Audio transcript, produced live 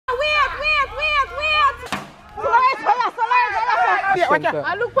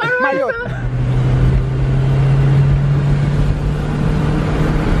I look for right.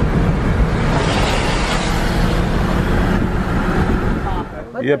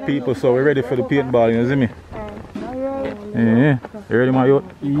 Yeah, people, so we're ready for the paintball, you see me? Yeah, you ready, my youth?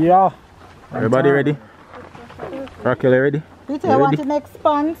 Yeah. Everybody ready? Raquel, ready? Peter, you want the next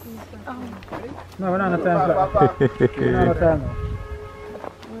spons? No, we're not on time. We're not on time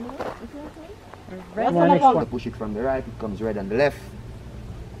now. You push it from the right, it comes red on the left.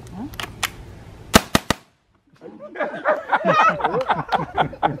 Huh?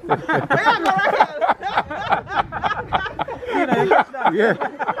 Yeah.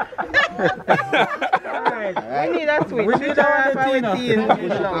 Alright. We need a switch. We need a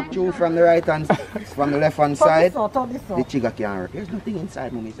Push from the right hand, from the left hand side. The trigger can't work. There's nothing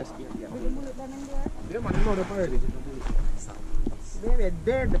inside, mommy. Just here. They're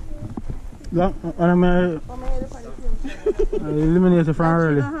dead. Eliminate it from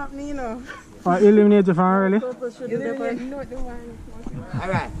early. Eliminate it from early.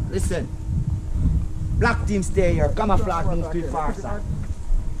 Alright, listen. Black team stay here. Camouflage move to the far side.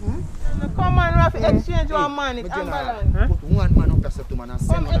 Come on, we have to exchange one man. It's ambulance. Put one man up here to man and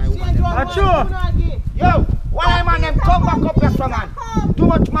send one exchange one man. Yo, one man them come back up here, man. Too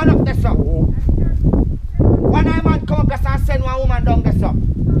much man up there, sir. One man come up here and send one woman down there, sir.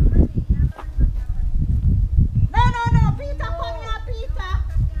 No, Peter, come here, Peter.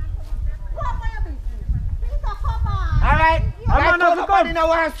 Come on, Peter, come on. Alright, I'm not come in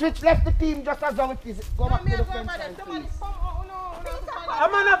one switch, left the team just as long as it is. Go back to the front side, please. I'm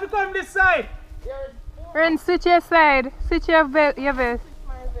gonna have to come this side. Ren, switch your side. Switch your vest.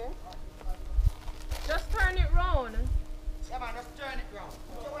 Just turn it round. Yeah, man, just turn it round.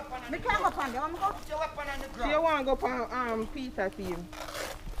 Put your weapon on We the can't ground. go on there. Put your weapon on the So ground. you want to go for Peter team?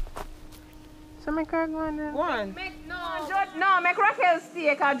 So make her go on there. Go on. No, make Raquel stay,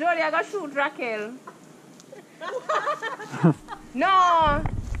 because Jody I go shoot Raquel. No.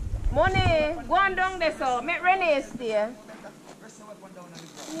 Money, go on down there so. Make Renee stay.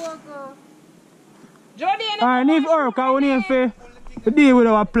 Jody, I need her because we need to deal with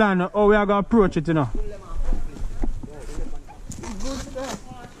our plan, how we are going to approach it, you know.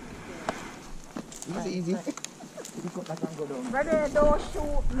 Easy. Ready, don't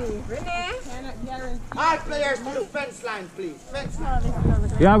shoot me. Renee? All players to the fence line, please. Fence line.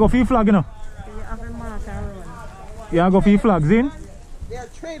 You are going for your flag, you know. You are going for your flags in? They are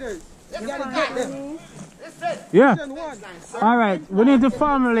traitors. You gotta get them. Yeah. Alright, we need to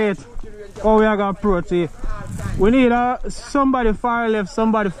formulate how we are going to approach it. We need somebody far left,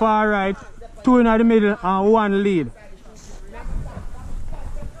 somebody far right, two in the middle, and one lead.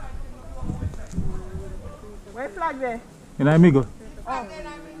 Where flag there? You know, amigo? Oh. Make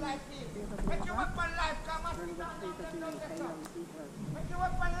your weapon live, come on. Make your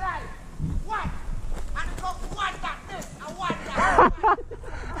weapon live. What? And go one that this and one that.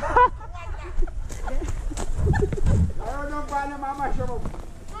 Round one, fight.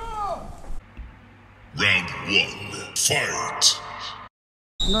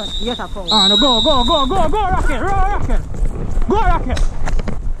 No, yes, I found. Ah, no, go, Rocket. Go, Rocket.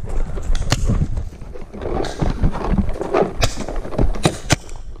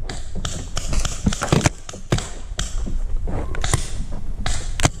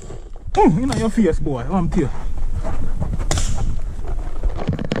 You know your face, boy. I'm here.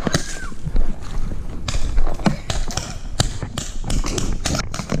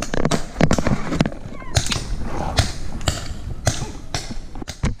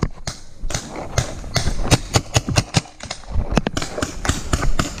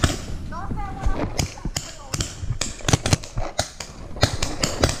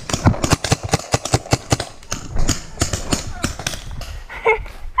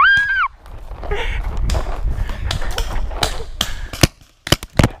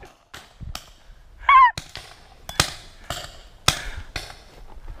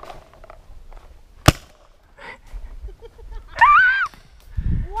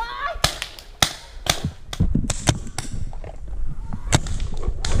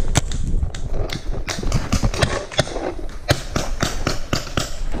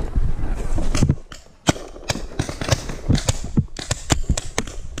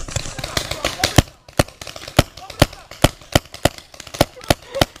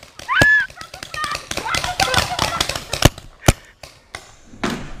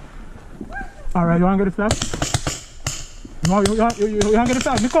 Alright, you want to get the flag? You want to get the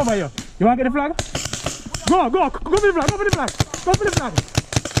flag? Me cover you. You want to get the flag? Go for the flag, go for the flag. Go for the flag.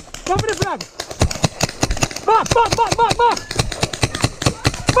 Go for the flag. Back.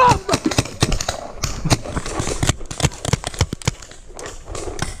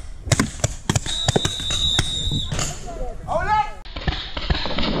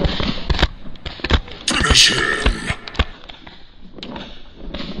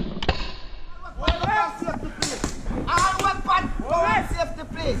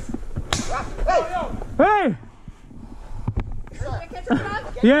 Hey!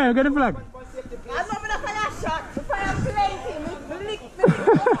 Yeah, get the flag. I'm not gonna fire shot. The fire plenty.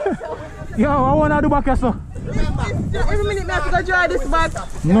 Yo, I want to do back here, so. Every minute I have to go dry this back.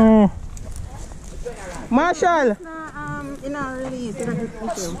 No. Marshall. In a release.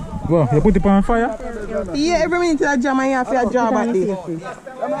 Well, you put it on fire? Yeah, every minute I jam and you have to draw back there.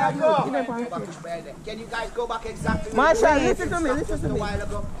 Can you guys go back exactly? Marshall, listen to me, listen to me. Wait,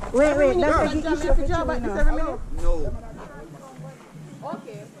 that's You have to draw back this every minute. No.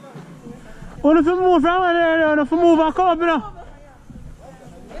 Okay. Oh, if you move from there, if you move and come up, you know.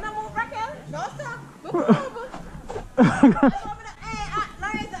 You don't move, Raquel? No, sir.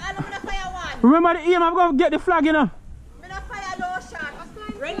 Remember the aim, I'm going to get the flag, you know.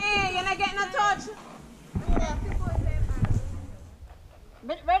 Renee, you're not getting a touch.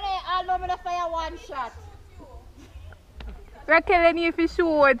 Renee, I'll know me to fire one shot. Raquel, and if you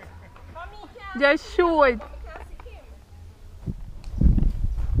shoot, just shoot.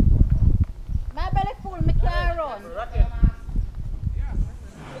 My belly full, me can't run. You're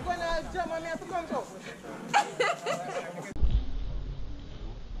going to jam and you have to come out.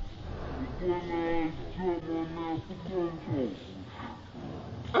 The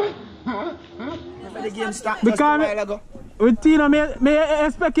game started just a Because while ago. with Tina, me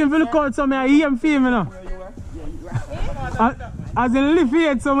expect him to look out, so I hear him feel me now. As in lift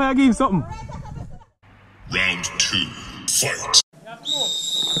head, so I give him something. Round 2. Fight.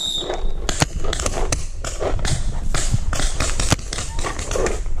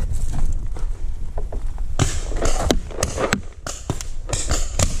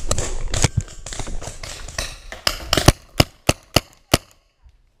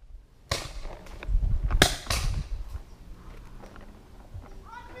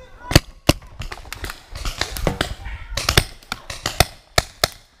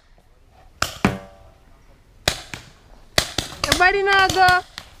 Everybody now go.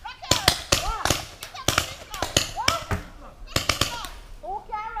 Who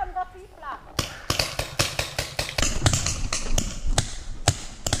can run the free flag?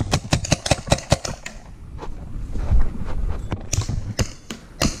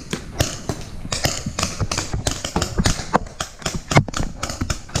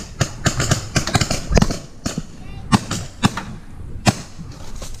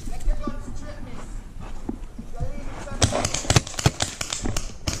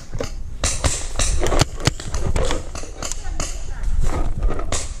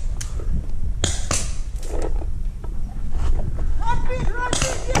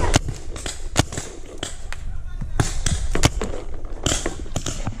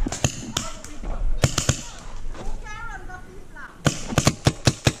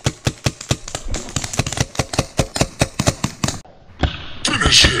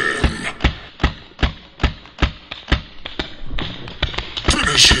 Finish him.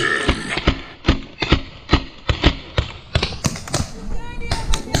 Finish him.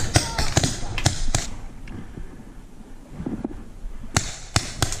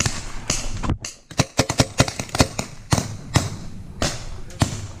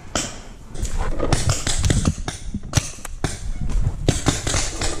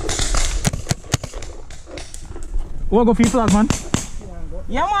 What go for your flag, man?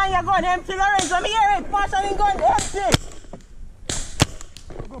 Yeah, man, you're going empty, Lawrence. I'm here. Marshall ain't going empty.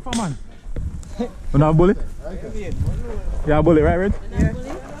 Go for man. You have a bullet? You have a bullet, right, Red? Yeah.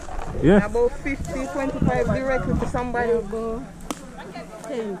 Yeah. About 50, 25 directly to somebody. Go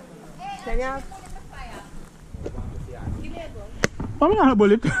 10. 10 yards. I mean, I have a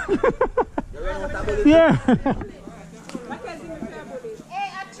bullet. Yeah.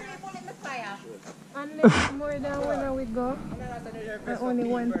 Hey, actually, bullet the fire. Unless more than when we go, and only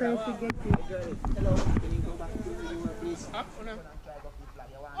one person gets it.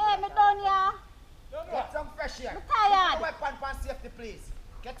 Hey, me done ya. Get some fresh air. I'm tired. Put weapon for safety, please.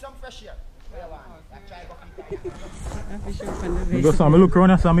 Get some fresh air. I go some look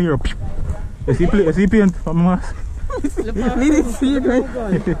around and some here. You see paint from my mask? Need to see it when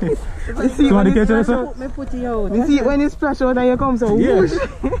Somebody catch it, sir? me put it out. You see it when you splash out and you come so whoosh.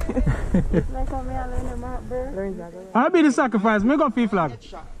 I'll be the sacrifice. Me go feel flag.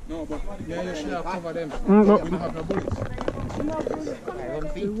 No, but yeah, you should have covered them.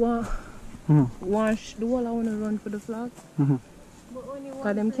 Wash the wall I want to run for the flag.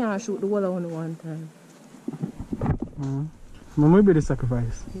 Because them can't shoot the wall only one time. Mama be the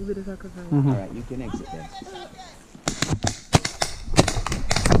sacrifice. You be the sacrifice. Alright, you can exit then.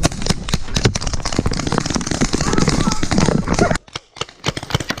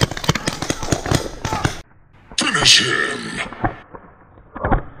 Finish him.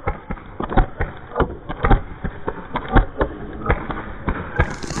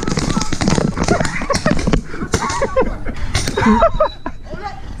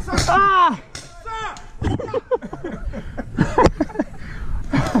 Ah!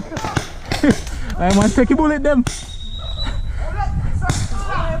 I must take a bullet them.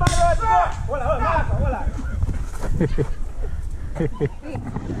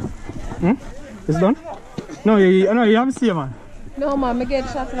 It's done? No, you haven't seen, man. No, man, I get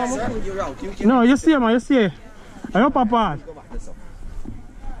shot in my food. No, you see, man, you see. I hope I pass.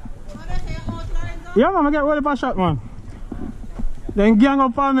 Yeah, man, I get one shot, man. Then gang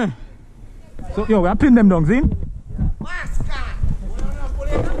up on me. So, yo, I pin them down, see?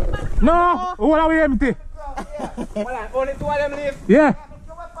 No, all are we empty? Only 2 of them live. Yeah.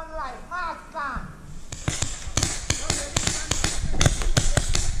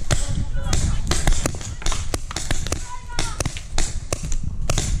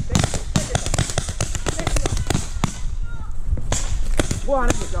 Go on,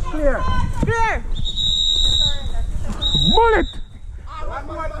 clear. Clear. Bullet!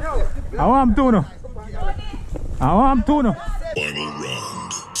 I want two now. I want two now. Final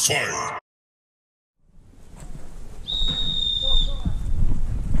round. Fight.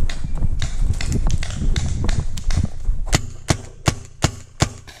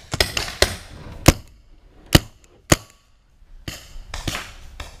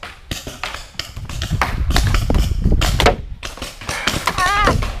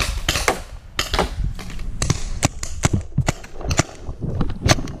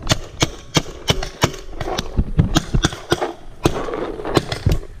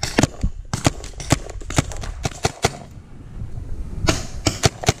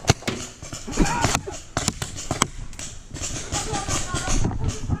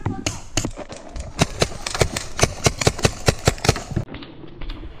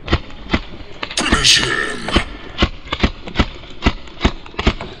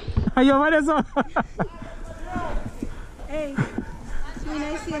 Are you over there, son? Hey, so when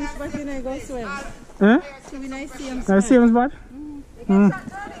I see him spot, you know, go swim. Eh? So when I see him I spot. see him spot?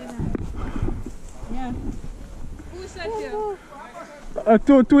 Yeah. Who said you?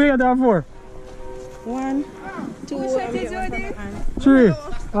 Two here, there are 4. 1, 2, Who said you, Jody? 3.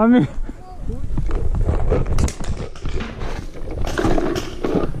 I mean.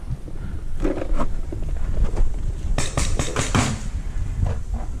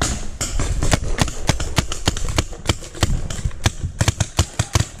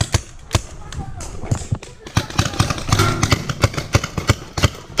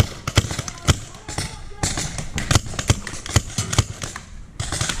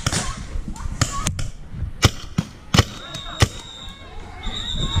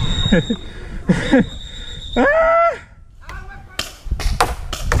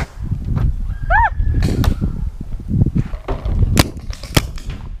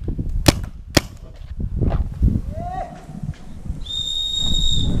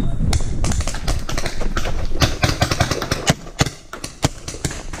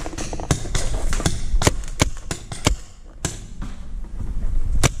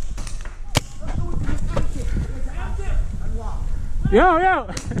 Yo!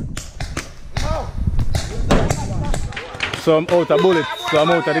 So I'm out of bullets, so I'm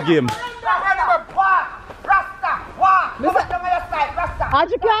out of the game.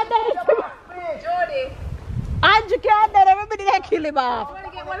 Andrew can't do it. Jody. Andrew can't do it. Everybody they kill him off. You want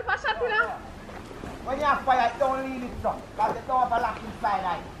to get one for shot now? When you have fire, don't leave it so. Because they don't have a lock inside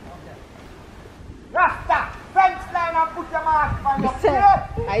right. Rasta, fence line and put your mask on your face.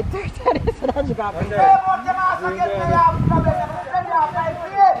 I thought that said Andrew can't do it. Put your mask on your face. You have problem. You have life.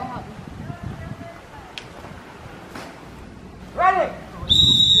 Ready?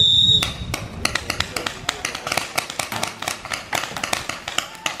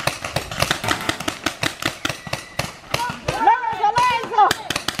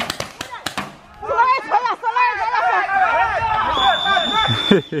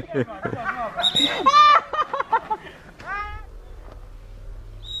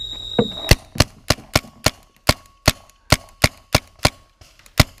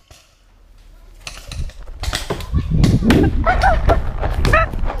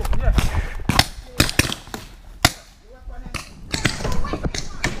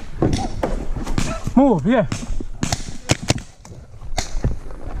 Move, yeah.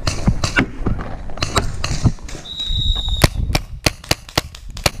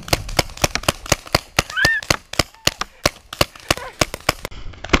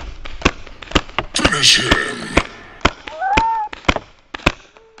 Finish him.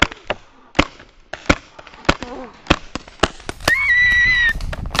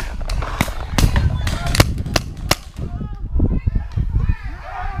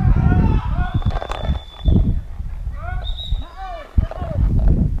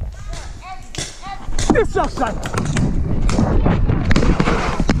 Destruction!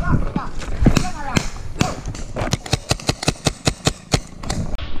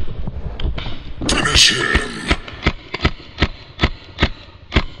 Finish him.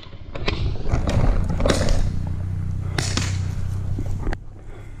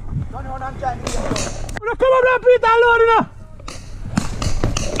 Come on, Peter, alone, you know.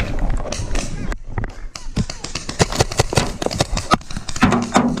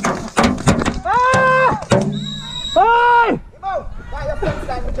 Hey!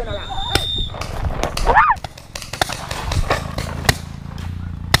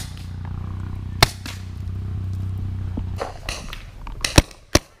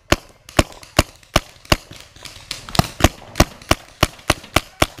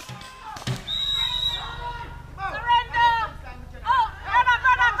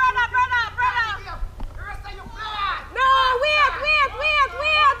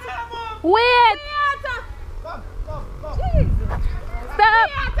 Wait!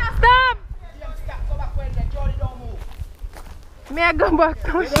 Stop! Stop! May I go back?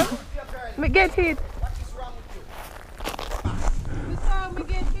 Me get hit.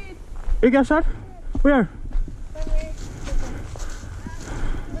 You get shot? Where?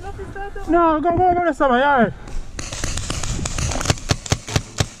 No, go to summer, you alright?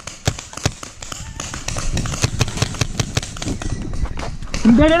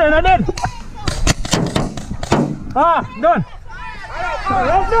 I'm dead. Ah, done.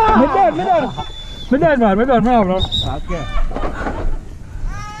 Me dead, man. Okay.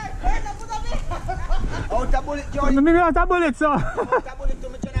 Out a bullet, Johnny. Maybe out a bullet, so. Out a bullet to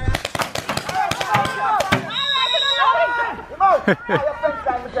me, General. Come out. Your friends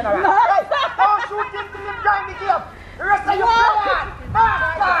time, General. Hey, don't shoot him till him join the game. The rest of you play on.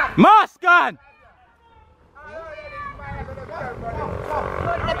 Mask on!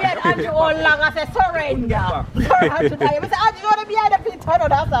 Andrew all long as a surrender. You say Andrew, you want to be at the pit,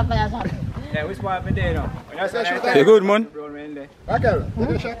 that's a fashion. Yeah, which one have there now? You good, man?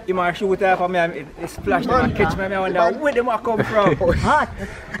 You might shoot off me and it splashed him and catch me and I wonder where them come from.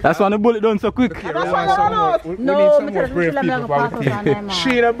 That's why the bullet done so quick. We need some more brave people.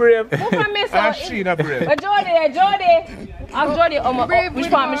 Sheena brave. And Sheena brave. Jody. I'm Jody.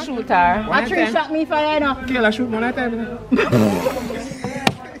 Which one me shoot her? A tree shot me for you know. Kill a shoot one at a time.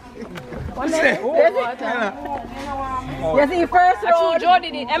 You see first round.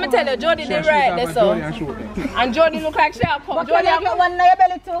 Jody did. Let me tell you, Jody did right there so. And Jody look like she have come. Jody have one in your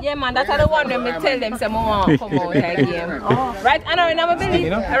belly too. Yeah man, that's how the one when me tell them say I want come out that game. Right? I know in my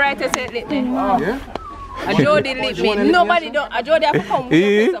belly. Alright, I said lit me. And Jody lit me. Nobody don't. Jody have to come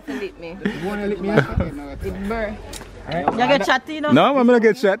with up and lit me. You wanna lit me? It burn. You get shot, you know? No, I'm gonna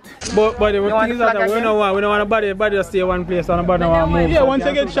get shot. But the thing is that we don't want body just stay one place and nobody don't want to move. Yeah, once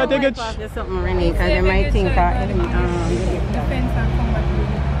you get shot, you get shot. There's something running because they might think that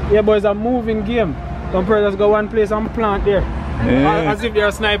Yeah, but it's a moving game. Some players go one place and plant there. Yeah. As if they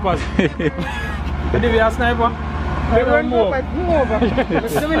are snipers. If they are sniper, they run move.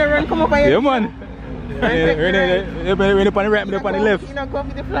 Yeah, man. When up on the right, up on the left. You know, go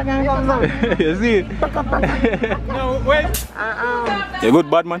for the flag and comes out. You see it? No, wait. You good,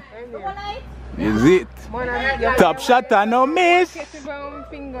 bad man? You see it? Top shot and no miss.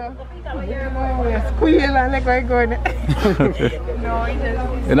 Squeal and like I go.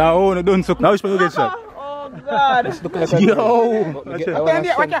 You know, how done so. Now which one you get shot? Oh God. Yo!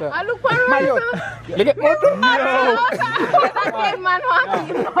 I look for right. Look at Man,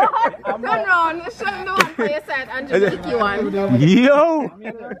 turn around, show me the one for your side and just pick you one. Yo!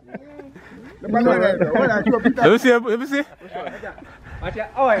 Let me see.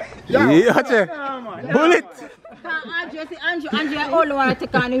 Bullet! Andrew, all want to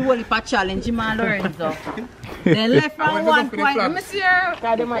take on the whole heap of challenge, man, Lorenzo. Then left from one point. Let me see her.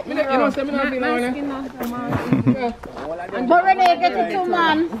 But Renee get it too,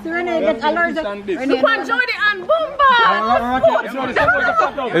 man. Renee get allergic. Look on Jody and Boomba!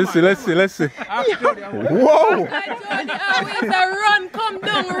 Let's see. Whoa! Run, come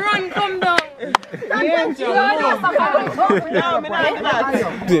down.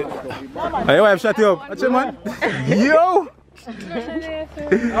 Hey, wife, shut you up. Watch it, man. Yo!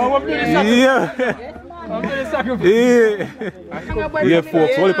 Yeah,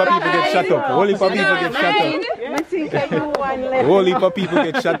 folks. Whole heap of people get shut up. Whole heap of people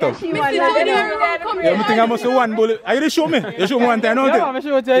get shut up. Yeah, I think I must have one bullet. Are you show me? You show me one time, don't you?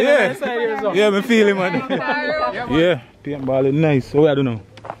 Yeah, I feel it, man. Yeah, paintball is nice. So what I do now?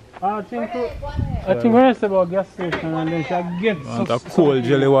 I think we're about gas station and then she get want a cold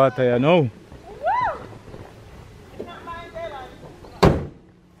jelly water here now.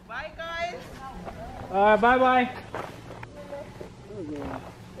 Bye guys. Alright, bye-bye.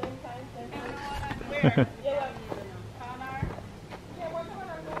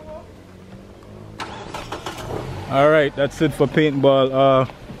 Alright, that's it for paintball.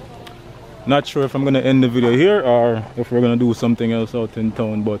 Not sure if I'm gonna end the video here or if we're gonna do something else out in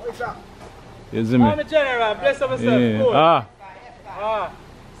town, but you see me? I'm a general, bless up yourself. Yeah. Cool.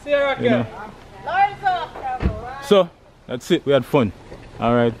 See you, Raquel. You know. So that's it, we had fun.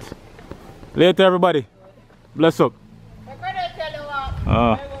 Alright. Later everybody. Bless up.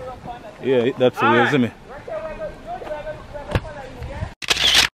 Yeah, that's it, you see me?